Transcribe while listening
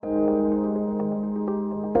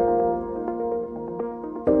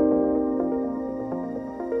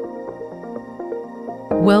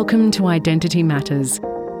Welcome to Identity Matters,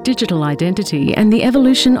 Digital Identity and the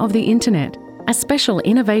Evolution of the Internet, a special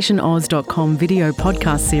InnovationOz.com video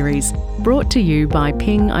podcast series brought to you by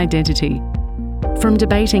Ping Identity. From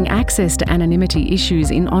debating access to anonymity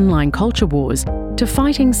issues in online culture wars to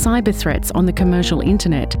fighting cyber threats on the commercial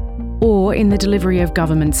internet or in the delivery of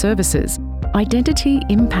government services, identity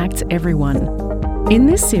impacts everyone. In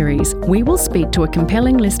this series, we will speak to a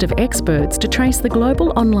compelling list of experts to trace the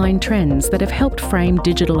global online trends that have helped frame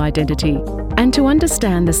digital identity and to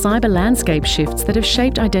understand the cyber landscape shifts that have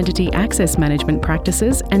shaped identity access management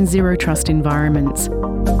practices and zero-trust environments.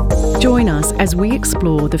 Join us as we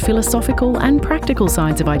explore the philosophical and practical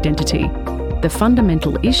sides of identity, the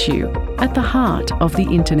fundamental issue at the heart of the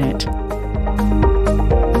Internet.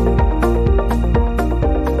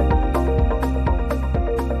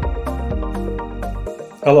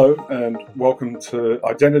 Hello and welcome to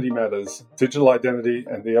Identity Matters, Digital Identity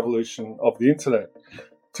and the Evolution of the Internet.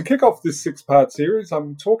 To kick off this six-part series,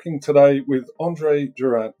 I'm talking today with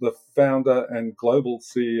Durand, the founder and global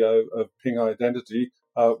CEO of Ping Identity.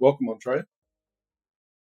 Welcome, Andre.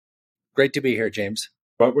 Great to be here, James.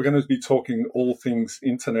 But we're going to be talking all things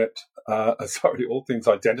internet, all things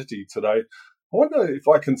identity today. I wonder if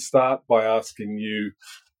I can start by asking you,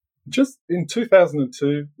 just in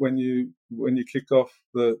 2002, when you kicked off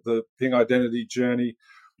the Ping Identity journey,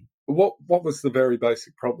 what was the very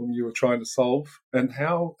basic problem you were trying to solve, and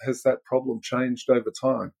how has that problem changed over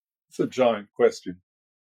time? It's a giant question.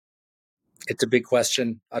 It's a big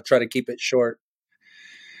question. I'll try to keep it short.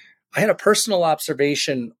 I had a personal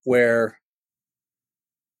observation where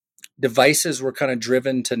devices were kind of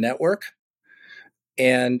driven to network,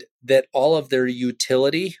 and that all of their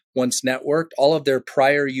utility, once networked, all of their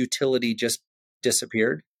prior utility just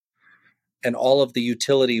disappeared. And all of the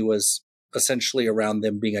utility was essentially around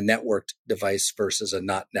them being a networked device versus a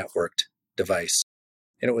not networked device.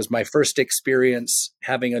 And it was my first experience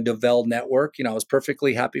having a Novell network. I was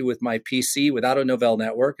perfectly happy with my PC without a Novell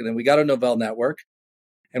network. And then we got a Novell network.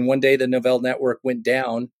 And one day the Novell network went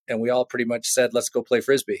down and we all pretty much said, let's go play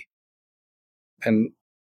Frisbee. And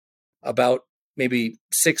about maybe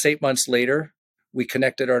 6-8 months later, we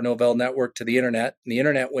connected our Novell network to the internet, and the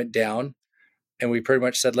internet went down, and we pretty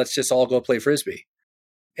much said, let's just all go play Frisbee.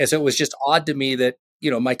 And so it was just odd to me that,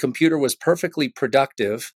 my computer was perfectly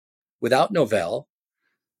productive without Novell,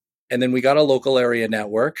 and then we got a local area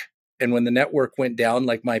network, and when the network went down,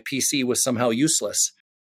 like my PC was somehow useless.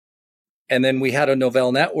 And then we had a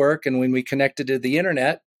Novell network, and when we connected to the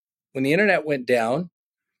internet, when the internet went down,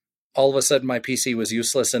 all of a sudden my PC was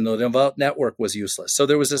useless and the Novell network was useless. So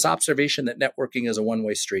there was this observation that networking is a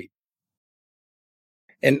one-way street.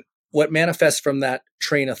 And what manifests from that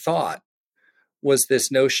train of thought was this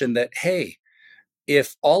notion that, hey,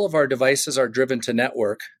 if all of our devices are driven to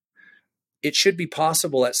network, it should be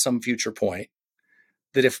possible at some future point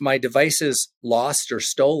that if my device is lost or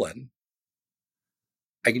stolen,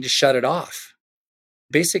 I can just shut it off.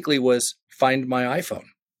 Basically was find my iPhone.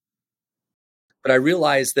 But I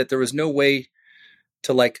realized that there was no way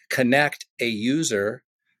to connect a user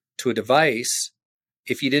to a device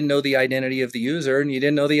if you didn't know the identity of the user and you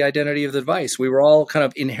didn't know the identity of the device. We were all kind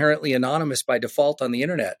of inherently anonymous by default on the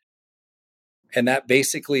internet. And that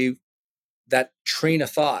train of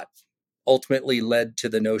thought ultimately led to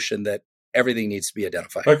the notion that everything needs to be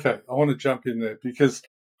identified. Okay, I want to jump in there because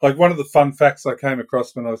one of the fun facts I came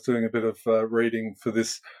across when I was doing a bit of reading for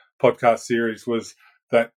this podcast series was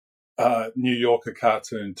that New Yorker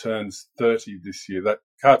cartoon turns 30 this year. That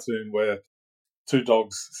cartoon where two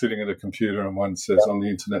dogs sitting at a computer and one says on the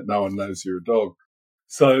internet, no one knows you're a dog.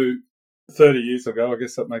 So 30 years ago, I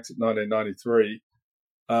guess that makes it 1993,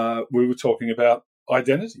 we were talking about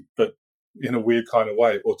identity, but in a weird kind of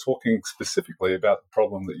way, or talking specifically about the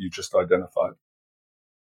problem that you just identified.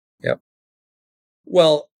 Yep.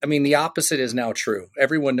 Well, the opposite is now true.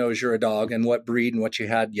 Everyone knows you're a dog and what breed and what you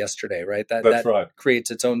had yesterday, right? That's right. Creates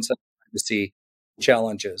its own set of privacy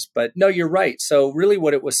challenges. But no, you're right. So really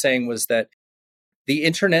what it was saying was that the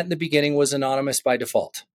internet in the beginning was anonymous by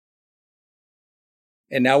default.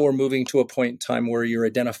 And now we're moving to a point in time where you're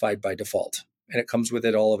identified by default. And it comes with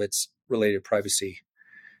it all of its related privacy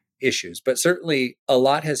issues. But certainly a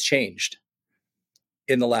lot has changed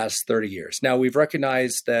in the last 30 years. Now we've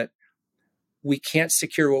recognized that we can't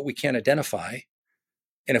secure what we can't identify.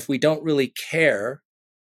 And if we don't really care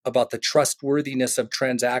about the trustworthiness of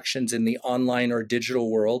transactions in the online or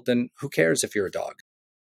digital world, then who cares if you're a dog?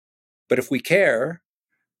 But if we care,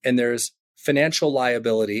 and there's financial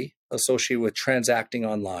liability associated with transacting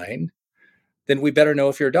online, then we better know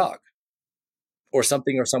if you're a dog or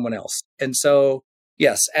something or someone else. And so,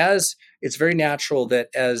 Yes, as it's very natural that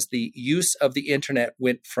as the use of the internet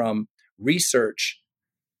went from research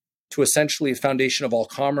to essentially the foundation of all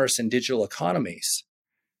commerce and digital economies,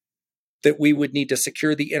 that we would need to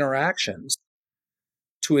secure the interactions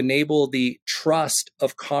to enable the trust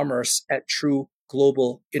of commerce at true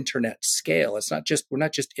global internet scale. We're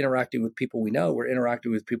not just interacting with people we know, we're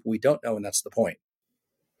interacting with people we don't know, and that's the point.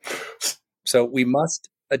 So we must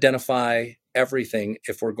identify everything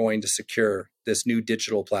if we're going to secure this new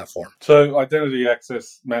digital platform. So identity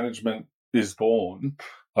access management is born,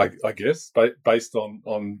 I guess, based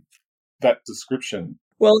on that description.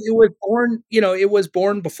 Well, it was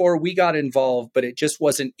born before we got involved, but it just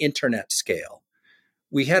wasn't internet scale.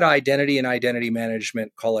 We had identity and identity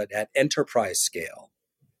management, call it at enterprise scale,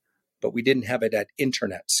 but we didn't have it at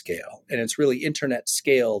internet scale. And it's really internet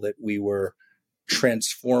scale that we were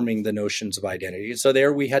transforming the notions of identity. So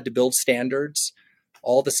there we had to build standards,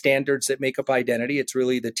 all the standards that make up identity. It's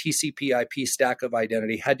really the TCP IP stack of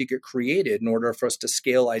identity had to get created in order for us to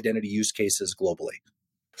scale identity use cases globally.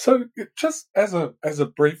 So just as a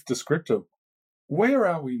brief descriptor, where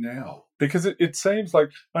are we now? Because it seems like,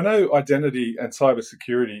 I know identity and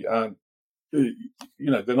cybersecurity aren't,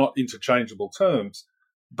 they're not interchangeable terms,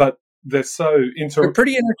 but they're so They're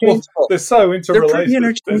pretty interchangeable. they're so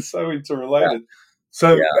interrelated. They're so interrelated. Yeah.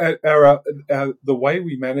 So Yeah. the way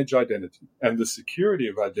we manage identity and the security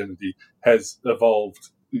of identity has evolved,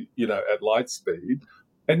 at light speed,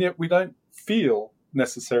 and yet we don't feel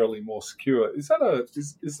necessarily more secure. Is that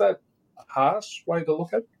a harsh way to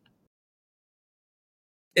look at it?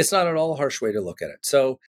 It's not at all a harsh way to look at it.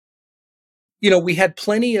 So, we had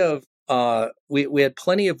plenty of we had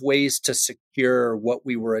plenty of ways to secure what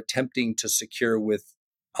we were attempting to secure with,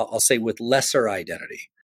 I'll say, with lesser identity.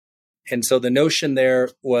 And so the notion there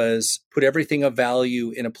was put everything of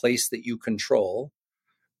value in a place that you control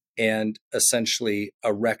and essentially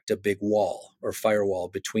erect a big wall or firewall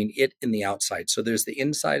between it and the outside. So there's the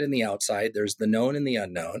inside and the outside. There's the known and the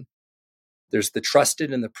unknown. There's the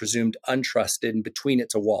trusted and the presumed untrusted, and between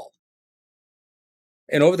it's a wall.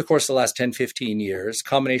 And over the course of the last 10, 15 years,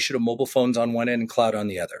 combination of mobile phones on one end and cloud on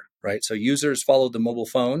the other, right? So users followed the mobile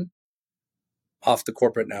phone off the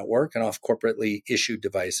corporate network and off corporately issued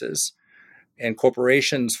devices. And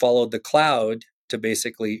corporations followed the cloud to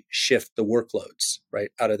basically shift the workloads,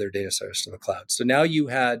 right, out of their data centers to the cloud. So now you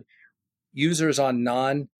had users on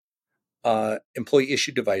non-employee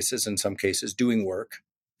issued devices, in some cases, doing work,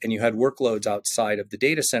 and you had workloads outside of the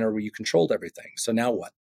data center where you controlled everything. So now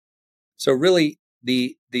what? So really,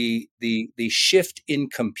 the shift in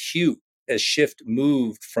compute, as shift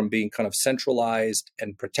moved from being kind of centralized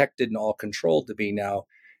and protected and all controlled to being now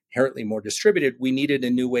inherently more distributed, we needed a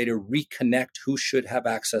new way to reconnect who should have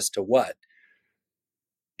access to what.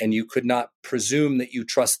 And you could not presume that you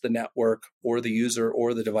trust the network or the user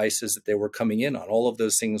or the devices that they were coming in on. All of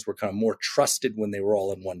those things were kind of more trusted when they were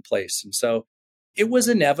all in one place. And so it was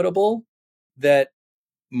inevitable that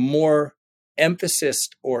more emphasis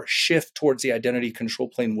or shift towards the identity control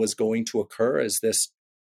plane was going to occur as this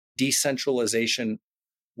decentralization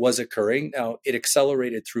was occurring. Now, it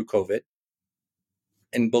accelerated through COVID,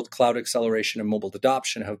 and both cloud acceleration and mobile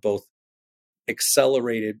adoption have both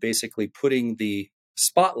accelerated, basically putting the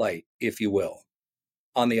spotlight, if you will,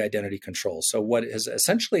 on the identity control. So what has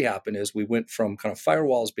essentially happened is we went from kind of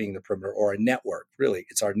firewalls being the perimeter, or a network, really,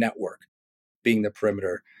 it's our network being the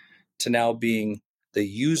perimeter, to now being the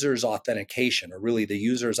user's authentication, or really the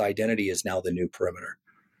user's identity is now the new perimeter.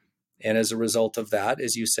 And as a result of that,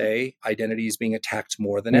 as you say, identity is being attacked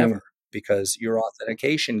more than ever, because your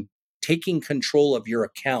authentication, taking control of your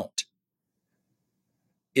account,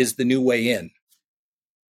 is the new way in.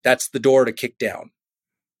 That's the door to kick down,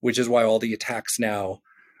 which is why all the attacks now,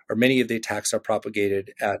 or many of the attacks, are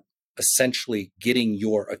propagated at essentially getting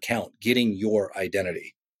your account, getting your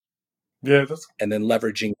identity. Yeah, and then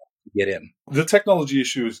leveraging to get in. The technology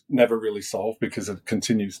issue is never really solved because it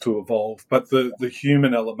continues to evolve. But the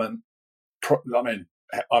human element,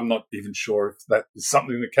 I'm not even sure if that is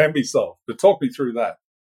something that can be solved. But talk me through that.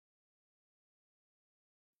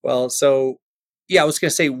 Well, so I was going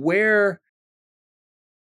to say where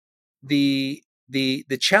the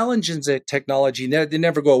challenges in technology, they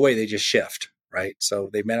never go away; they just shift, right?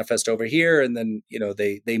 So they manifest over here, and then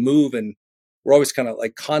they move, and we're always kind of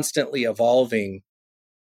like constantly evolving,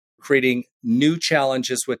 creating new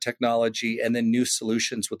challenges with technology, and then new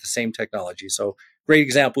solutions with the same technology. So, great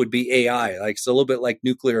example would be AI. Like it's a little bit like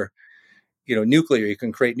nuclear. Nuclear. You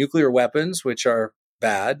can create nuclear weapons, which are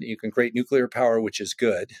bad. You can create nuclear power, which is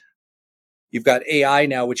good. You've got AI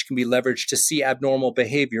now, which can be leveraged to see abnormal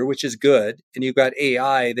behavior, which is good. And you've got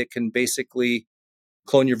AI that can basically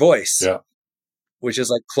clone your voice. Yeah. which is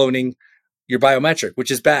like cloning your biometric, which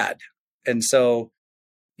is bad. And so,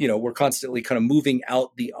 we're constantly kind of moving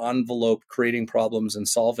out the envelope, creating problems and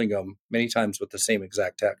solving them many times with the same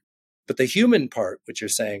exact tech. But the human part, which you're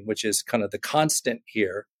saying, which is kind of the constant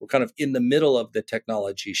here, we're kind of in the middle of the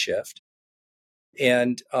technology shift.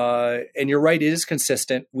 And you're right, it is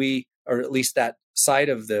consistent. Or at least that side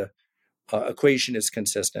of the equation is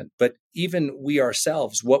consistent. But even we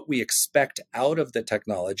ourselves, what we expect out of the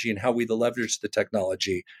technology and how we leverage the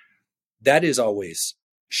technology, that is always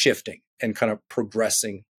shifting and kind of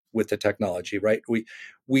progressing with the technology, right?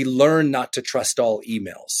 We learn not to trust all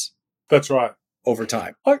emails. That's right. Over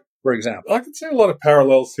time, for example. I can see a lot of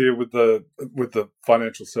parallels here with the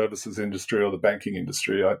financial services industry or the banking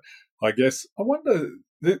industry. I guess I wonder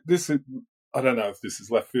this. I don't know if this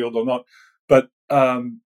is left field or not, but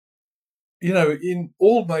in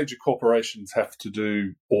all major corporations have to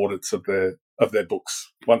do audits of their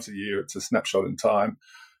books once a year. It's a snapshot in time.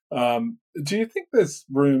 Do you think there's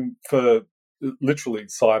room for literally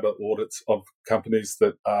cyber audits of companies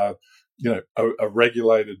that are, a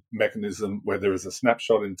regulated mechanism where there is a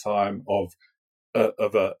snapshot in time of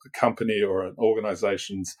a company or an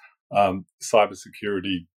organization's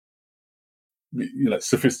cybersecurity,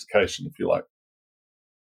 sophistication, if you like?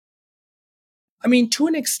 I mean, to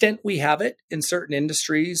an extent, we have it in certain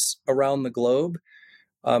industries around the globe.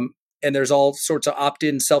 And there's all sorts of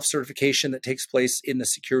opt-in self-certification that takes place in the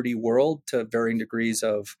security world to varying degrees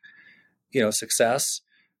of, success.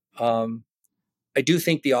 I do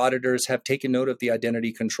think the auditors have taken note of the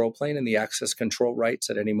identity control plane and the access control rights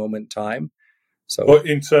at any moment in time. So, well,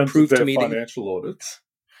 in terms of their financial audits.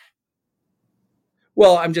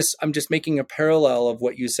 Well, I'm just making a parallel of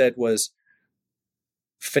what you said was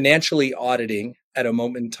financially auditing at a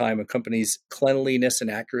moment in time a company's cleanliness and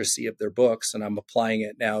accuracy of their books, and I'm applying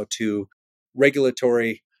it now to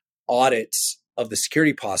regulatory audits of the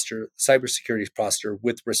security posture, cybersecurity posture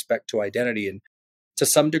with respect to identity. And to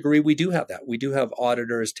some degree, we do have that. We do have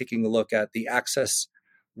auditors taking a look at the access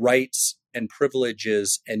rights and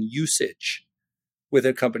privileges and usage with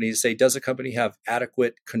a company to say, does a company have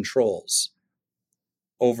adequate controls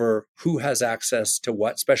over who has access to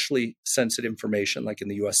what, especially sensitive information like in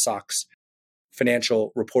the US SOX,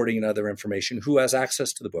 financial reporting and other information, who has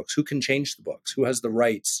access to the books, who can change the books, who has the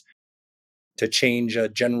rights to change a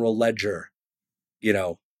general ledger,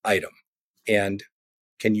 item. And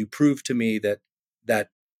can you prove to me that that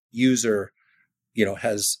user,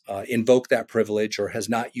 has invoked that privilege or has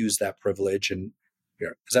not used that privilege? And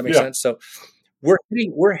does that make sense? So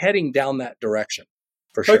we're heading down that direction.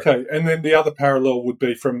 For sure. Okay, and then the other parallel would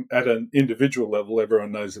be from at an individual level.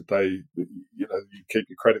 Everyone knows that you keep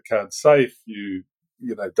your credit card safe. You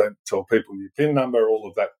don't tell people your PIN number, all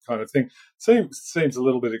of that kind of thing. Seems a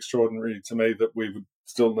little bit extraordinary to me that we would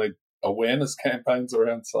still need awareness campaigns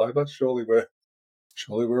around cyber. Surely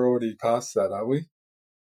we're already past that, are we?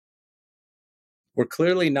 We're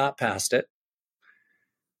clearly not past it.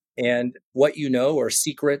 And what or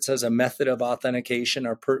secrets as a method of authentication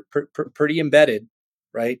are pretty embedded,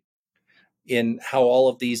 right, in how all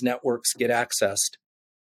of these networks get accessed.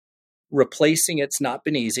 Replacing it's not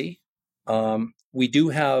been easy. We do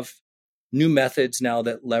have new methods now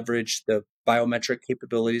that leverage the biometric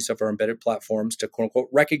capabilities of our embedded platforms to quote unquote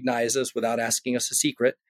recognize us without asking us a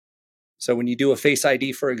secret. So when you do a Face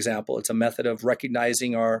ID, for example, it's a method of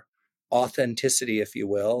recognizing our authenticity, if you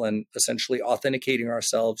will, and essentially authenticating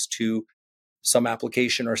ourselves to some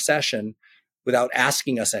application or session without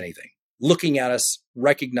asking us anything. Looking at us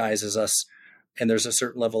recognizes us, and there's a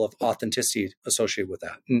certain level of authenticity associated with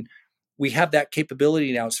that. And we have that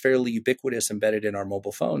capability now. It's fairly ubiquitous, embedded in our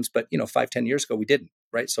mobile phones. But 5-10 years ago, we didn't,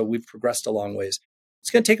 right? So we've progressed a long ways.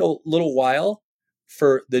 It's going to take a little while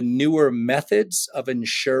for the newer methods of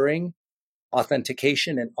ensuring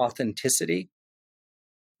authentication and authenticity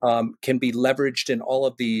can be leveraged in all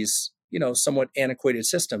of these, somewhat antiquated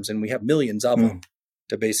systems. And we have millions of them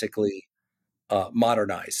to basically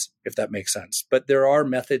modernize, if that makes sense. But there are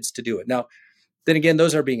methods to do it. Now, then again,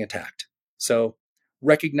 those are being attacked. So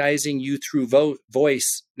recognizing you through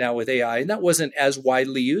voice now with AI, and that wasn't as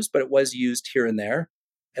widely used, but it was used here and there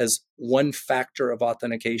as one factor of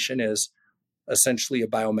authentication, is essentially a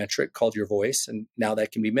biometric called your voice. And now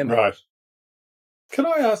that can be mimicked. Right. Can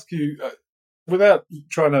I ask you, without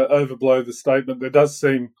trying to overblow the statement, there does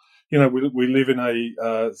seem, we live in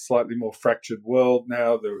a slightly more fractured world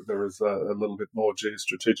now. There is a little bit more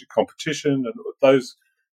geostrategic competition and those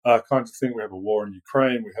kinds of things. We have a war in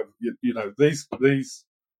Ukraine. We have,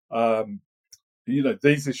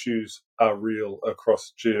 these issues are real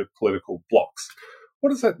across geopolitical blocks.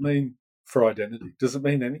 What does that mean for identity? Does it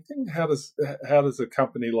mean anything? How does a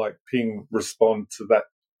company like Ping respond to that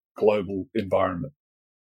global environment?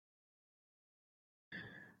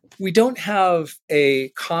 We don't have a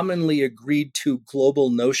commonly agreed to global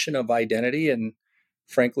notion of identity, and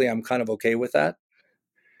frankly, I'm kind of okay with that.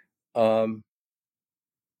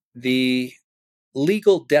 The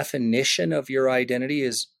legal definition of your identity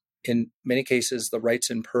is, in many cases, the rights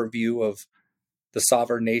and purview of the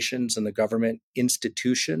sovereign nations and the government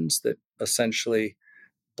institutions that essentially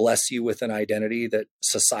bless you with an identity that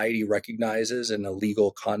society recognizes in a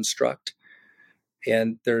legal construct.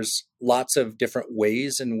 And there's lots of different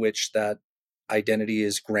ways in which that identity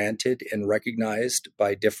is granted and recognized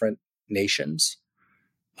by different nations.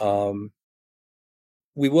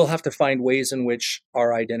 We will have to find ways in which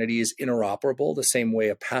our identity is interoperable, the same way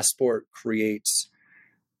a passport creates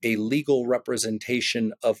a legal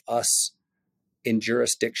representation of us in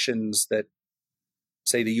jurisdictions that,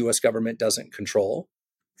 say, the US government doesn't control.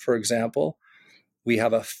 For example, we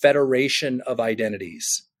have a federation of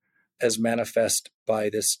identities as manifest by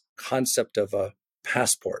this concept of a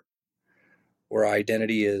passport, where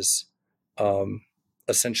identity is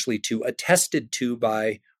essentially attested to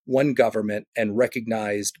by one government and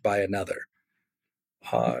recognized by another.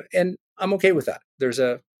 And I'm okay with that. There's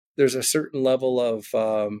a certain level of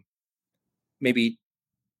maybe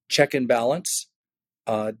check and balance.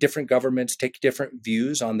 Different governments take different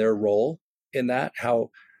views on their role in that, how,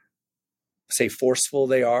 say, forceful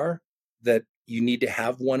they are, that you need to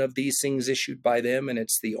have one of these things issued by them, and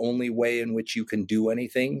it's the only way in which you can do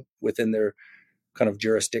anything within their kind of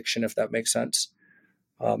jurisdiction, if that makes sense.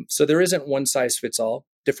 So there isn't one size fits all.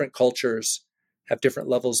 Different cultures have different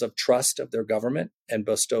levels of trust of their government and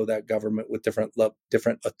bestow that government with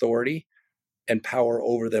different authority and power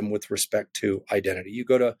over them with respect to identity. You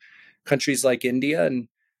go to countries like India, and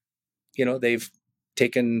they've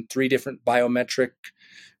taken 3 different biometric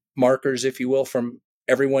markers, if you will, from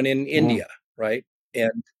everyone in India, right?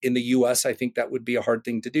 And in the US, I think that would be a hard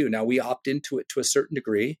thing to do. Now, we opt into it to a certain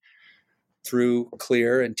degree through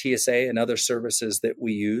Clear and TSA and other services that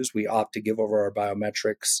we use. We opt to give over our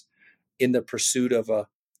biometrics in the pursuit of a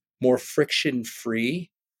more friction-free,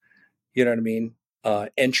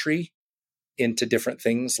 entry into different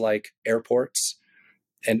things like airports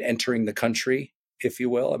and entering the country, if you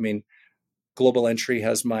will. I mean, Global Entry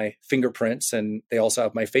has my fingerprints, and they also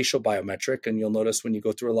have my facial biometric. And you'll notice when you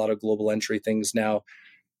go through a lot of Global Entry things now,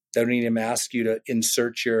 they don't even ask you to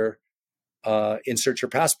insert your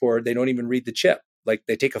passport. They don't even read the chip. Like,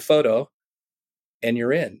 they take a photo and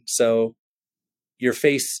you're in. So your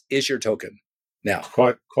face is your token now.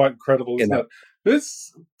 Quite incredible, isn't it?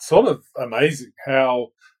 It's sort of amazing how,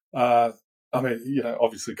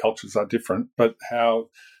 obviously cultures are different, but how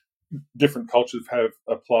different cultures have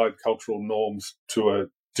applied cultural norms to a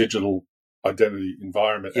digital identity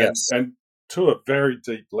environment, yes, and to a very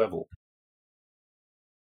deep level.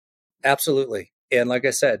 Absolutely. And like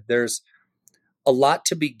I said, there's a lot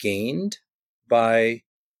to be gained by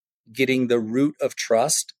getting the root of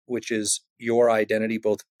trust, which is your identity,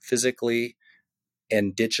 both physically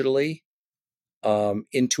and digitally,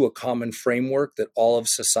 into a common framework that all of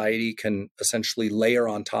society can essentially layer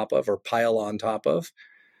on top of or pile on top of.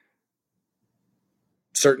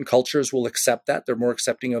 Certain cultures will accept that. They're more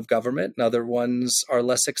accepting of government, and other ones are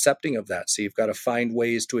less accepting of that. So you've got to find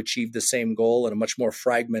ways to achieve the same goal in a much more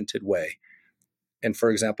fragmented way. And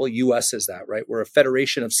for example, US is that, right? We're a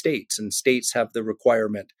federation of states, and states have the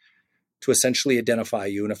requirement to essentially identify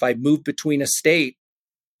you. And if I move between a state,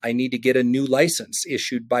 I need to get a new license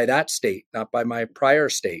issued by that state, not by my prior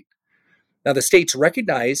state. Now, the states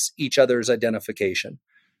recognize each other's identification,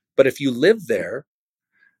 but if you live there,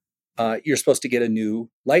 you're supposed to get a new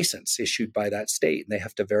license issued by that state, and they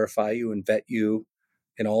have to verify you and vet you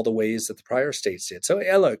in all the ways that the prior states did. So,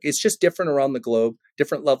 look, it's just different around the globe,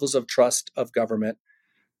 different levels of trust of government.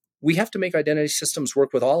 We have to make identity systems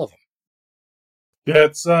work with all of them. Yeah,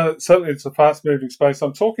 it's certainly it's a fast-moving space.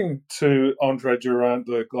 I'm talking to Andre Durand,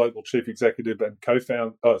 the global chief executive and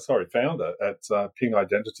founder at Ping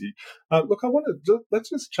Identity. Look, let's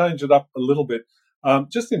just change it up a little bit.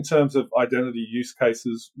 Just in terms of identity use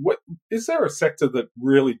cases, is there a sector that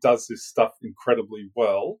really does this stuff incredibly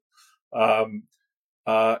well? And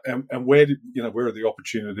where are the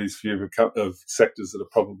opportunities for you of sectors that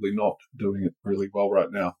are probably not doing it really well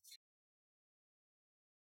right now?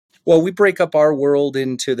 Well, we break up our world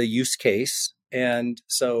into the use case. And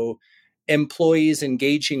so employees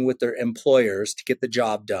engaging with their employers to get the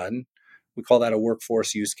job done, we call that a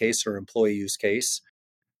workforce use case or employee use case.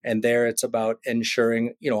 And there it's about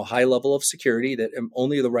ensuring, a high level of security that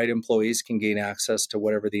only the right employees can gain access to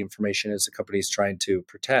whatever the information is the company is trying to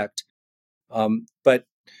protect. But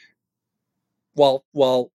while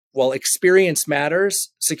experience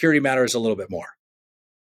matters, security matters a little bit more.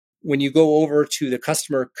 When you go over to the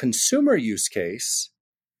customer consumer use case,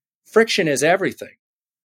 friction is everything.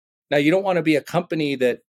 Now, you don't want to be a company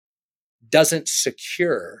that doesn't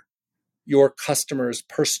secure your customer's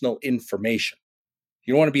personal information.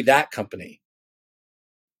 You don't want to be that company.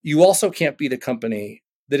 You also can't be the company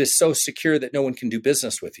that is so secure that no one can do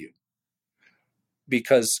business with you,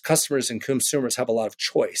 because customers and consumers have a lot of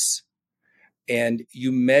choice. And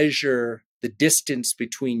you measure the distance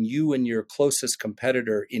between you and your closest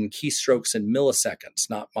competitor in keystrokes and milliseconds,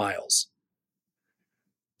 not miles.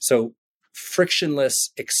 So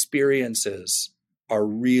frictionless experiences are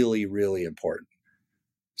really, really important.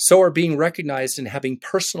 So are being recognized and having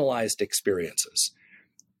personalized experiences.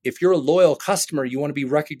 If you're a loyal customer, you want to be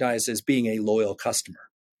recognized as being a loyal customer.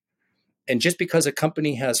 And just because a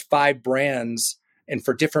company has 5 brands and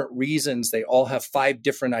for different reasons, they all have 5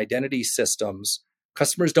 different identity systems,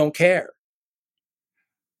 customers don't care.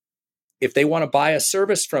 If they want to buy a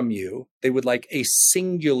service from you, they would like a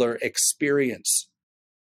singular experience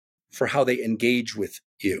for how they engage with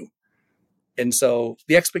you. And so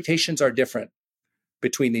the expectations are different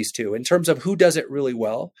between these two. In terms of who does it really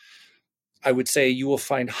well, I would say you will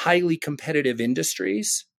find highly competitive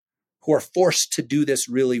industries who are forced to do this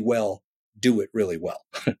really well, do it really well.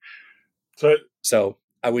 So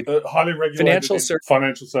I would highly regulated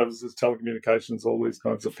financial services, telecommunications, all these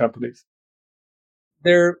kinds of companies.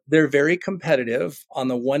 They're very competitive. On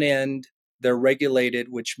the one end, they're regulated,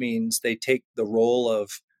 which means they take the role of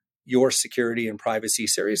your security and privacy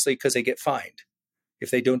seriously because they get fined if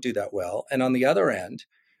they don't do that well. And on the other end,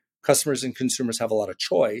 customers and consumers have a lot of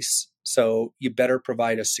choice. So you better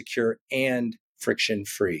provide a secure and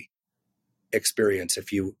friction-free experience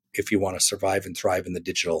if you want to survive and thrive in the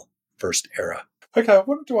digital first era. Okay, I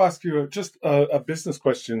wanted to ask you just a business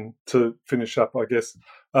question to finish up, I guess.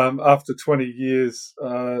 After 20 years,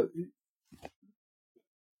 a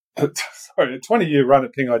 20-year run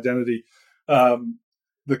at Ping Identity,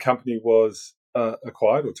 the company was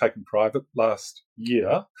acquired or taken private last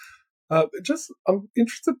year. I'm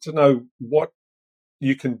interested to know what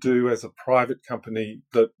you can do as a private company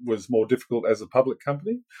that was more difficult as a public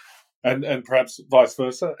company, and perhaps vice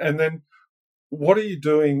versa. And then, what are you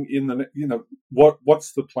doing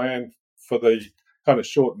what's the plan for the kind of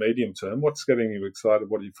short, medium term? What's getting you excited?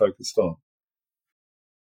 What are you focused on?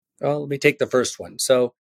 Well, let me take the first one.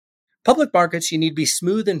 So public markets, you need to be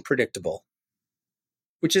smooth and predictable,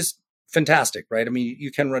 which is fantastic, right? I mean,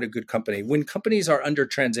 you can run a good company. When companies are under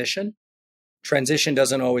transition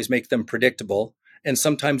doesn't always make them predictable. And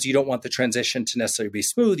sometimes you don't want the transition to necessarily be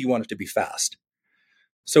smooth. You want it to be fast.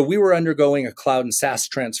 So we were undergoing a cloud and SaaS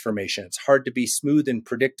transformation. It's hard to be smooth and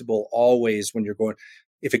predictable always when you're going.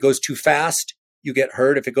 If it goes too fast, you get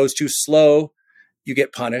hurt. If it goes too slow, you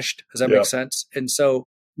get punished. Does that make sense? And so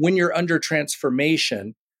when you're under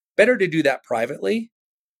transformation, better to do that privately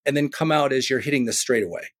and then come out as you're hitting the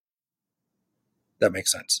straightaway. That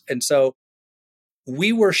makes sense. And so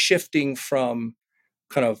we were shifting from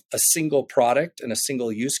kind of a single product and a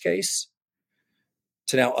single use case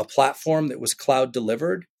to now a platform that was cloud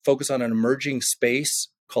delivered, focus on an emerging space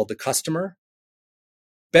called the customer.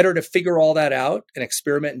 Better to figure all that out and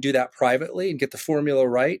experiment and do that privately and get the formula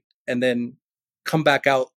right, and then come back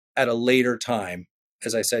out at a later time,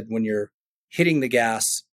 as I said, when you're hitting the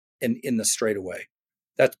gas and in the straightaway.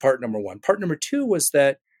 That's part number one. Part number two was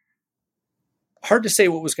that hard to say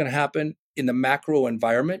what was going to happen in the macro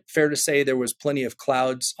environment. Fair to say there was plenty of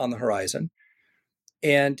clouds on the horizon.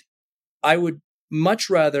 And I would much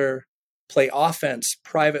rather play offense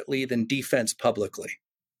privately than defense publicly.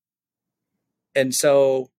 And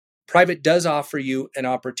so private does offer you an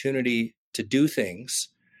opportunity to do things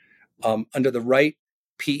under the right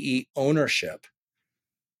PE ownership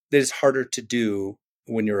that is harder to do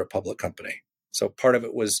when you're a public company. So part of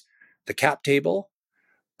it was the cap table.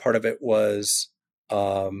 Part of it was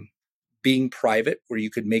being private, where you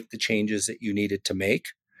could make the changes that you needed to make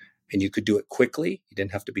and you could do it quickly. You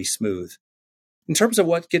didn't have to be smooth. In terms of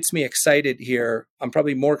what gets me excited here, I'm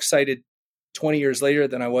probably more excited 20 years later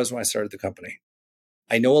than I was when I started the company.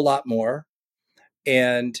 I know a lot more,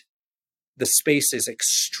 and the space is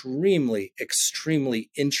extremely, extremely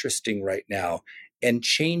interesting right now and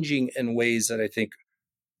changing in ways that I think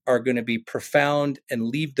are going to be profound and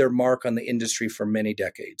leave their mark on the industry for many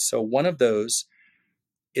decades. So one of those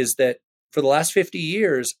is that for the last 50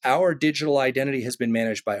 years, our digital identity has been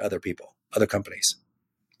managed by other people, other companies.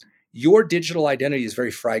 Your digital identity is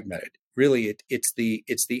very fragmented. Really, it's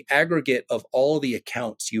the aggregate of all the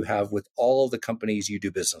accounts you have with all of the companies you do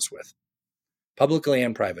business with, publicly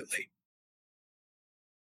and privately.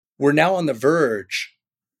 We're now on the verge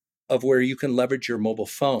of where you can leverage your mobile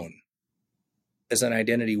phone as an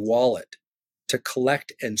identity wallet to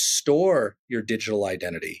collect and store your digital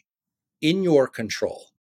identity in your control.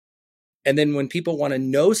 And then when people want to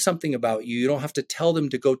know something about you, you don't have to tell them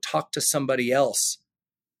to go talk to somebody else.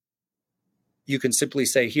 You can simply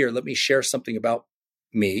say, here, let me share something about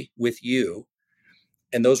me with you.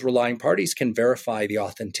 And those relying parties can verify the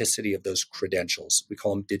authenticity of those credentials. We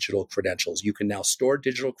call them digital credentials. You can now store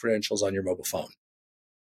digital credentials on your mobile phone.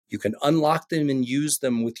 You can unlock them and use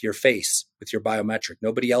them with your face, with your biometric.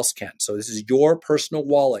 Nobody else can. So this is your personal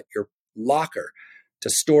wallet, your locker, to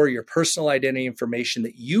store your personal identity information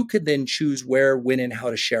that you could then choose where, when, and how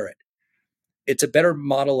to share it. It's a better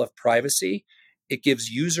model of privacy. It gives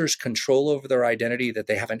users control over their identity that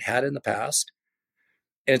they haven't had in the past.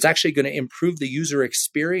 And it's actually going to improve the user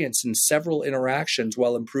experience in several interactions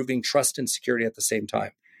while improving trust and security at the same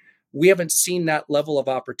time. We haven't seen that level of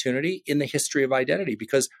opportunity in the history of identity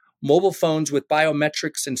because mobile phones with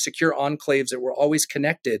biometrics and secure enclaves that were always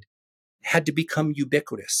connected had to become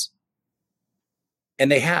ubiquitous.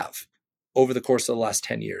 And they have over the course of the last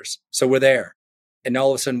 10 years. So we're there. And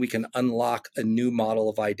all of a sudden we can unlock a new model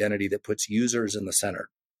of identity that puts users in the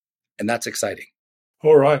center. And that's exciting.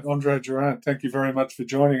 All right, Andre Durand, thank you very much for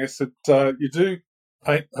joining us. You do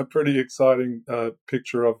paint a pretty exciting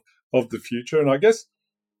picture of the future. And I guess,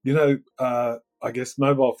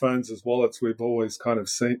 mobile phones as wallets, we've always kind of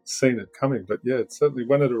seen it coming. But yeah, it's certainly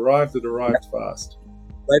when it arrived fast.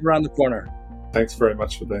 Right around the corner. Thanks very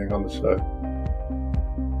much for being on the show.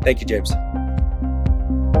 Thank you, James.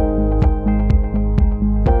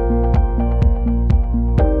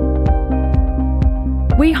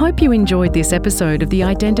 We hope you enjoyed this episode of the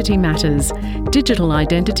Identity Matters, Digital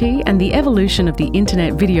Identity and the Evolution of the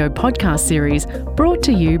Internet video podcast series brought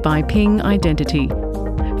to you by Ping Identity.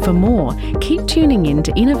 For more, keep tuning in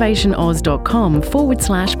to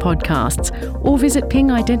innovationoz.com/podcasts or visit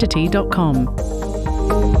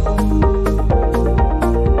pingidentity.com.